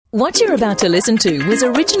What you're about to listen to was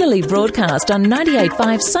originally broadcast on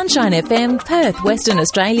 98.5 Sunshine FM, Perth, Western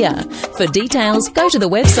Australia. For details, go to the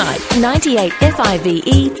website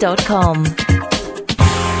 98five.com.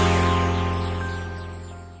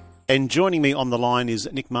 And joining me on the line is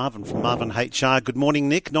Nick Marvin from Marvin HR. Good morning,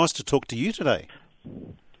 Nick. Nice to talk to you today.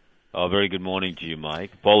 Oh, very good morning to you,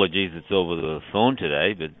 Mike. Apologies, it's over the phone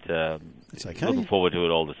today, but it's okay. Looking forward to it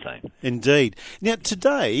all the same. Indeed. Now,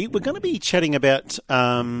 today we're going to be chatting about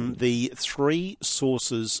the three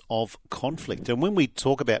sources of conflict. And when we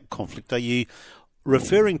talk about conflict, are you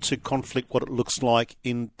referring to conflict, what it looks like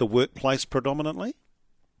in the workplace predominantly?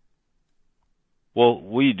 Well,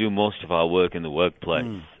 we do most of our work in the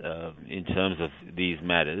workplace in terms of these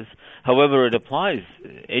matters. However, it applies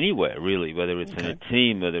anywhere, really, whether it's in a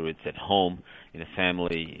team, whether it's at home, in a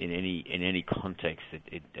family, in any context,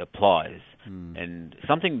 it applies. And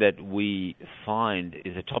something that we find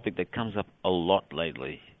is a topic that comes up a lot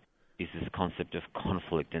lately is this concept of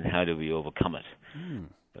conflict and how do we overcome it.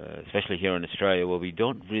 Especially here in Australia, where we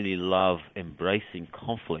don't really love embracing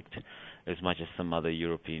conflict as much as some other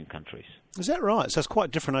European countries. Is that right? So it's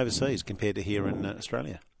quite different overseas compared to here in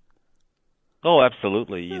Australia? Oh,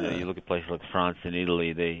 absolutely. You know, you look at places like France and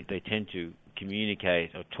Italy, they tend to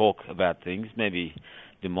communicate or talk about things, maybe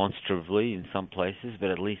demonstratively in some places,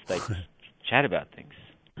 but at least they chat about things.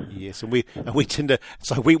 Yes, and we tend to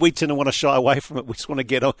want to shy away from it. We just want to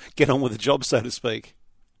get on with the job, so to speak.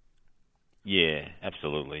 Yeah,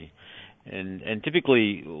 absolutely. And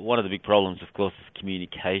typically, one of the big problems, of course, is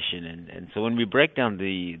communication. And so when we break down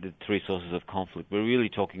the three sources of conflict, we're really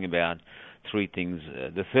talking about three things.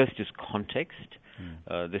 The first is context.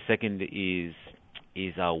 The second is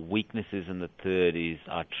our weaknesses. And the third is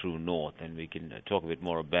our true north. And we can talk a bit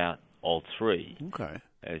more about all three. Okay.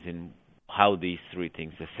 As in how these three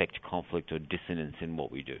things affect conflict or dissonance in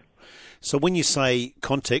what we do. So when you say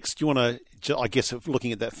context, do you want to, I guess,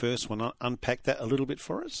 looking at that first one, unpack that a little bit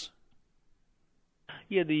for us?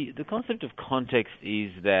 Yeah, the concept of context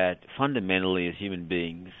is that fundamentally as human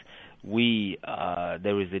beings,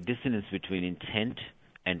 there is a dissonance between intent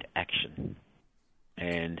and action.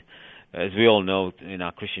 And as we all know in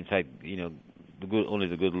our Christian faith, you know, only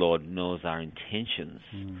the good Lord knows our intentions.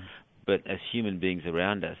 But as human beings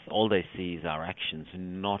around us, all they see is our actions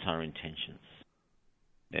and not our intentions.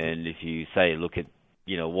 And if you say, look at,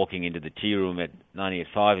 you know, walking into the tea room at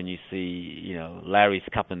 98.5 and you see, you know, Larry's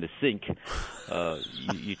cup in the sink,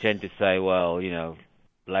 you tend to say, well, you know,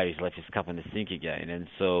 Larry's left his cup in the sink again. And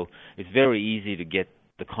so it's very easy to get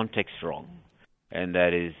the context wrong. And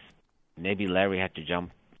that is, maybe Larry had to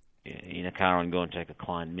jump in a car and go and take a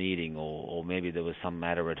client meeting, or maybe there was some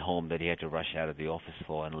matter at home that he had to rush out of the office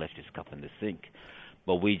for and left his cup in the sink.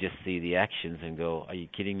 But we just see the actions and go, are you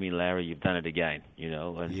kidding me, Larry? You've done it again, you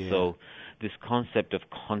know? And so this concept of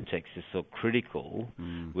context is so critical,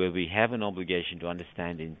 where we have an obligation to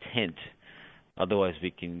understand intent. Otherwise, we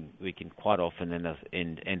can quite often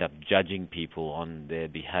end up judging people on their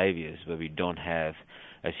behaviors where we don't have,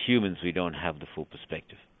 as humans, we don't have the full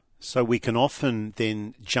perspective. So we can often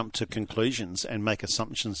then jump to conclusions and make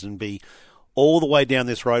assumptions and be all the way down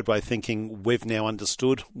this roadway thinking we've now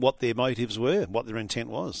understood what their motives were, what their intent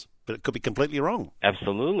was. But it could be completely wrong.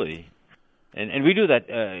 Absolutely. And we do that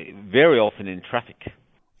very often in traffic.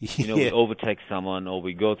 You know, we overtake someone, or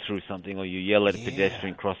we go through something, or you yell at a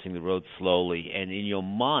pedestrian crossing the road slowly, and in your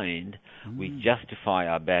mind, we justify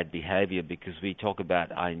our bad behavior because we talk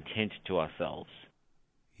about our intent to ourselves.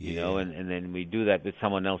 You know, and then we do that with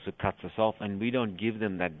someone else who cuts us off, and we don't give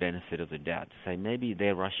them that benefit of the doubt to say maybe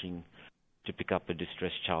they're rushing to pick up a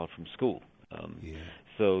distressed child from school.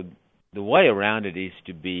 So the way around it is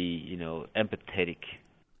to be, you know, empathetic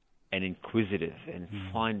and inquisitive and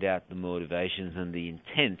find out the motivations and the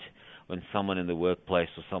intent when someone in the workplace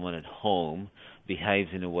or someone at home behaves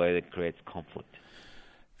in a way that creates conflict.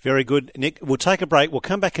 Very good, Nick. We'll take a break. We'll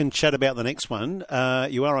come back and chat about the next one.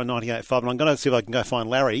 You are on 98.5, and I'm going to see if I can go find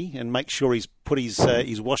Larry and make sure he's put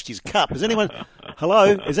he's washed his cup. Has anyone?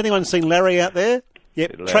 Hello? Has anyone seen Larry out there?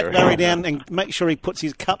 Yep. Larry. Track Larry down and make sure he puts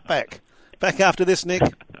his cup back. Back after this, Nick.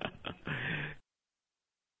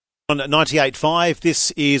 On 98.5, this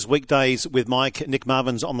is Weekdays with Mike. Nick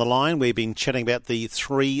Marvin's on the line. We've been chatting about the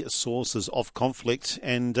three sources of conflict,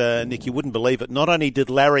 and Nick, you wouldn't believe it. Not only did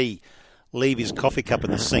Larry leave his coffee cup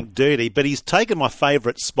in the sink dirty, but he's taken my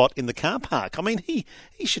favourite spot in the car park. I mean, he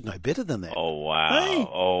should know better than that. Oh, wow. Hey.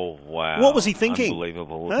 Oh, wow. What was he thinking?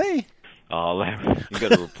 Unbelievable. Hey. Oh, Larry, you've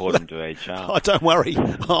got to report him to HR. Oh, don't worry.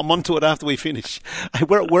 I'm on to it after we finish.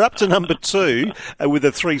 We're up to number 2 with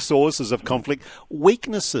the three sources of conflict.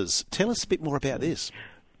 Weaknesses. Tell us a bit more about this.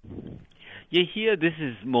 Yeah, here this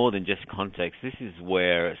is more than just context. This is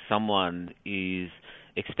where someone is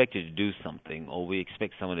expected to do something, or we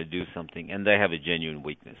expect someone to do something, and they have a genuine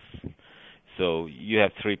weakness. So you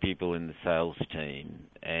have 3 people in the sales team,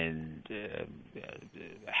 and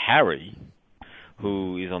Harry,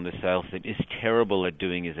 who is on the sales team, is terrible at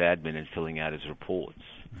doing his admin and filling out his reports.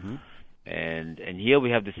 Mm-hmm. And here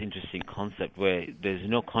we have this interesting concept where there's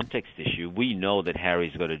no context issue. We know that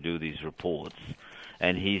Harry's got to do these reports,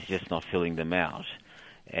 and he's just not filling them out.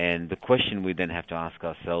 And the question we then have to ask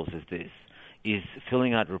ourselves is this: is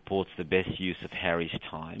filling out reports the best use of Harry's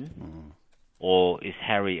time? Mm-hmm. Or is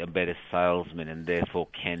Harry a better salesman and therefore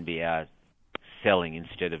can be out selling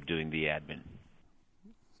instead of doing the admin?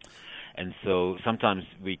 And so sometimes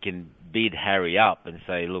we can beat Harry up and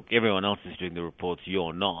say, look, everyone else is doing the reports,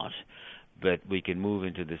 you're not. But we can move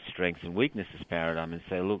into the strengths and weaknesses paradigm and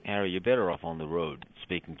say, look, Harry, you're better off on the road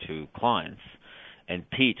speaking to clients, and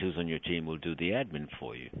Pete, who's on your team, will do the admin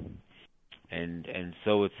for you. And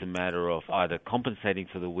so it's a matter of either compensating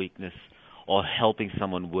for the weakness or helping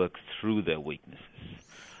someone work through their weaknesses.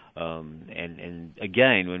 And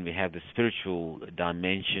again, when we have the spiritual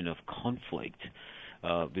dimension of conflict,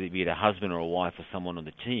 be it a husband or a wife or someone on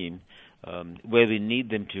the team, where we need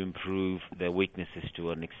them to improve their weaknesses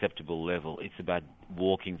to an acceptable level, it's about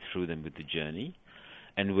walking through them with the journey.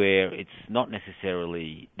 And where it's not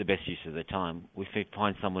necessarily the best use of their time, we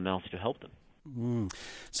find someone else to help them. Mm.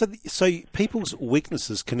 So people's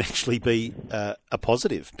weaknesses can actually be a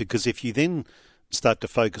positive, because if you then start to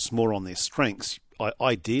focus more on their strengths,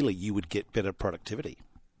 ideally you would get better productivity.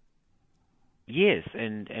 Yes,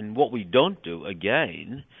 and what we don't do,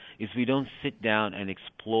 again, is we don't sit down and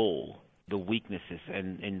explore the weaknesses.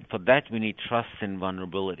 And for that we need trust and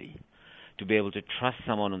vulnerability, to be able to trust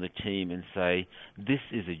someone on the team and say, this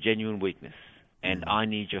is a genuine weakness and I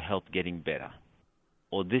need your help getting better.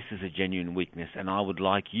 Or this is a genuine weakness and I would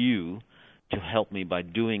like you to help me by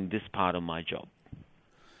doing this part of my job.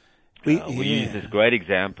 We use this great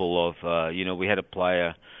example of, we had a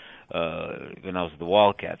player when I was at the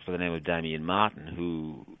Wildcats by the name of Damian Martin,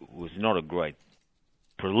 who was not a great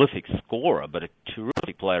prolific scorer, but a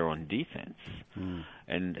terrific player on defense. Mm.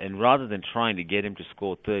 And rather than trying to get him to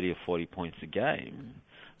score 30 or 40 points a game,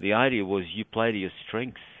 the idea was you play to your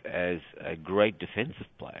strengths as a great defensive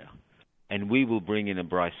player, and we will bring in a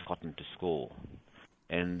Bryce Cotton to score.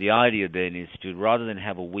 And the idea then is to, rather than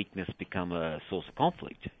have a weakness become a source of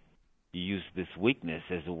conflict, you use this weakness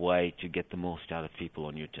as a way to get the most out of people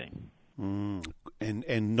on your team. Mm.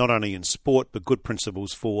 And not only in sport, but good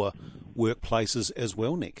principles for workplaces as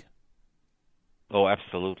well, Nick. Oh,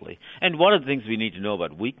 absolutely. And one of the things we need to know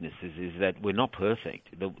about weaknesses is that we're not perfect.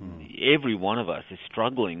 Every one of us is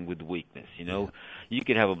struggling with weakness. You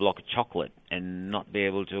could have a block of chocolate and not be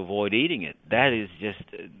able to avoid eating it. That is just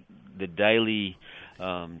the daily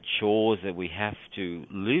chores that we have to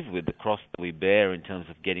live with, the cross that we bear in terms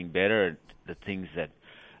of getting better at the things that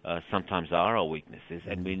sometimes are our weaknesses,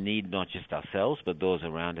 and we need not just ourselves but those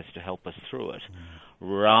around us to help us through it,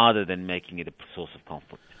 rather than making it a source of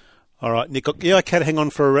conflict. All right, Nick, you okay to hang on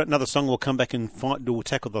for another song? We'll come back and we'll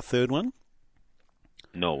tackle the third one.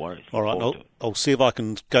 No worries. All right, I'll see if I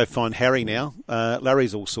can go find Harry now.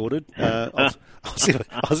 Larry's all sorted. I'll see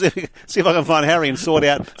if I can find Harry and sort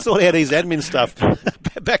out his admin stuff.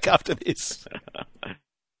 Back after this.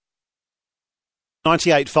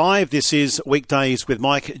 98.5, this is Weekdays with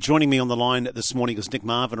Mike. Joining me on the line this morning is Nick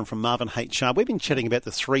Marvin. I'm from Marvin HR. We've been chatting about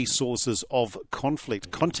the 3 sources of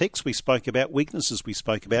conflict. Context we spoke about, weaknesses we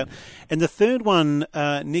spoke about, and the third one,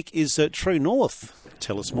 Nick, is True North.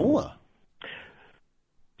 Tell us more.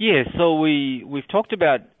 Yeah, so we've talked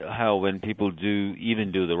about how when people do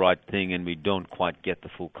the right thing and we don't quite get the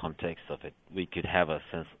full context of it, we could have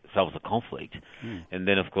ourselves a conflict. And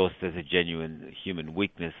then, of course, there's a genuine human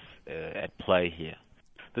weakness at play here.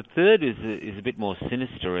 The third is a bit more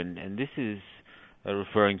sinister, and this is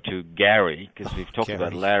referring to Gary, because we've talked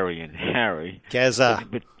about Larry and Harry. Gaza.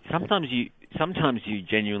 But sometimes you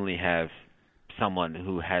genuinely have someone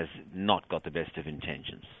who has not got the best of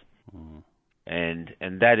intentions. And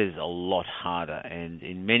that is a lot harder, and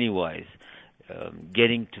in many ways,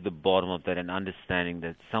 getting to the bottom of that and understanding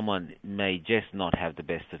that someone may just not have the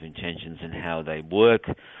best of intentions in how they work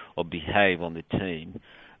or behave on the team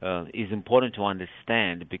is important to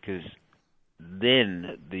understand, because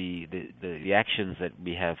then the actions that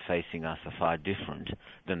we have facing us are far different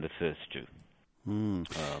than the first two. And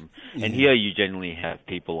here you generally have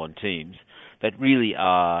people on teams that really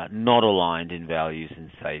are not aligned in values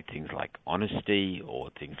and say things like honesty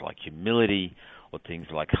or things like humility or things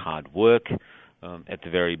like hard work. at the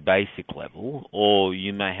very basic level, or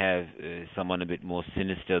you may have someone a bit more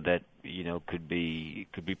sinister that could be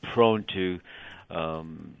prone to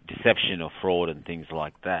deception or fraud and things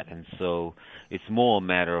like that. And so it's more a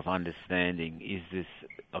matter of understanding: is this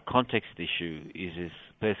a context issue? Is this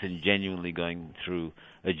person genuinely going through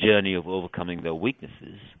a journey of overcoming their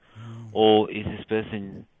weaknesses, or is this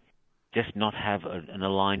person just not have an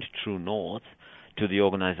aligned true north to the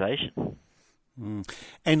organisation?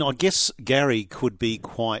 And I guess Gary could be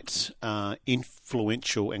quite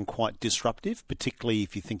influential and quite disruptive, particularly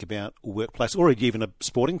if you think about a workplace or even a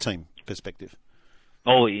sporting team perspective.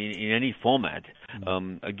 Oh, in any format.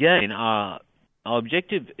 Again, our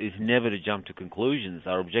objective is never to jump to conclusions.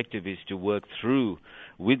 Our objective is to work through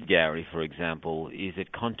with Gary, for example. Is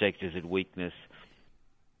it context? Is it weakness?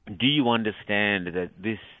 Do you understand that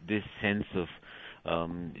this sense of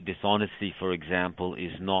dishonesty, for example,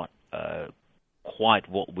 is not quite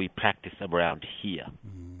what we practice around here?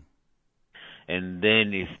 And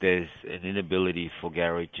then if there's an inability for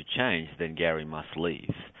Gary to change, then Gary must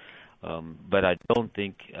leave. But I don't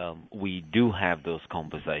think we do have those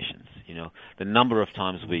conversations. The number of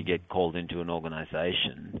times we get called into an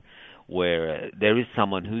organization where there is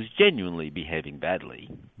someone who's genuinely behaving badly,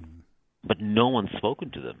 but no one's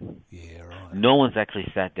spoken to them. Yeah, right. No one's actually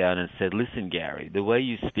sat down and said, listen, Gary, the way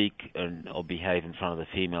you speak or behave in front of the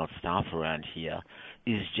female staff around here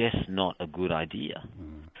is just not a good idea.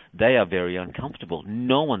 They are very uncomfortable.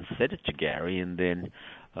 No one said it to Gary, and then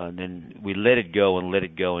we let it go and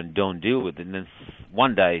don't deal with it. And then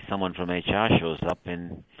one day someone from HR shows up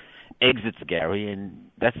and exits Gary,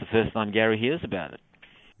 and that's the first time Gary hears about it.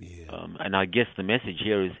 Yeah. And I guess the message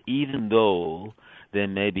here is, even though there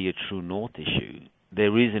may be a true north issue,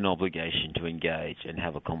 there is an obligation to engage and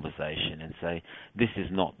have a conversation and say, this is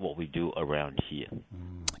not what we do around here.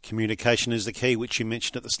 Communication is the key, which you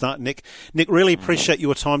mentioned at the start, Nick. Nick, really appreciate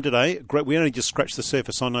your time today. Great. We only just scratched the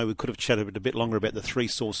surface. I know we could have chatted a bit longer about the three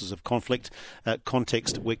sources of conflict: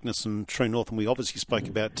 context, weakness, and true north. And we obviously spoke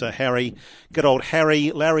about Harry, good old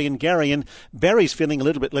Harry, Larry, and Gary. And Barry's feeling a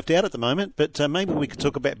little bit left out at the moment, but maybe we could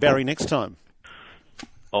talk about Barry next time.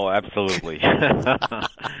 Oh, absolutely.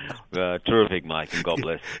 Terrific, Mike, and God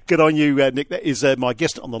bless. Good on you, Nick. That is my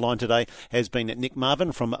guest on the line today has been Nick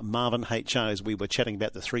Marvin from Marvin HR, as we were chatting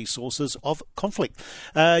about the three sources of conflict.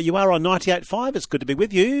 You are on 98.5. It's good to be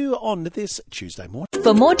with you on this Tuesday morning.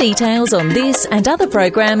 For more details on this and other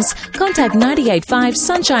programs, contact 98.5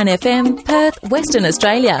 Sunshine FM, Perth, Western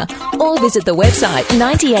Australia, or visit the website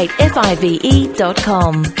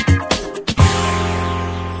 98five.com.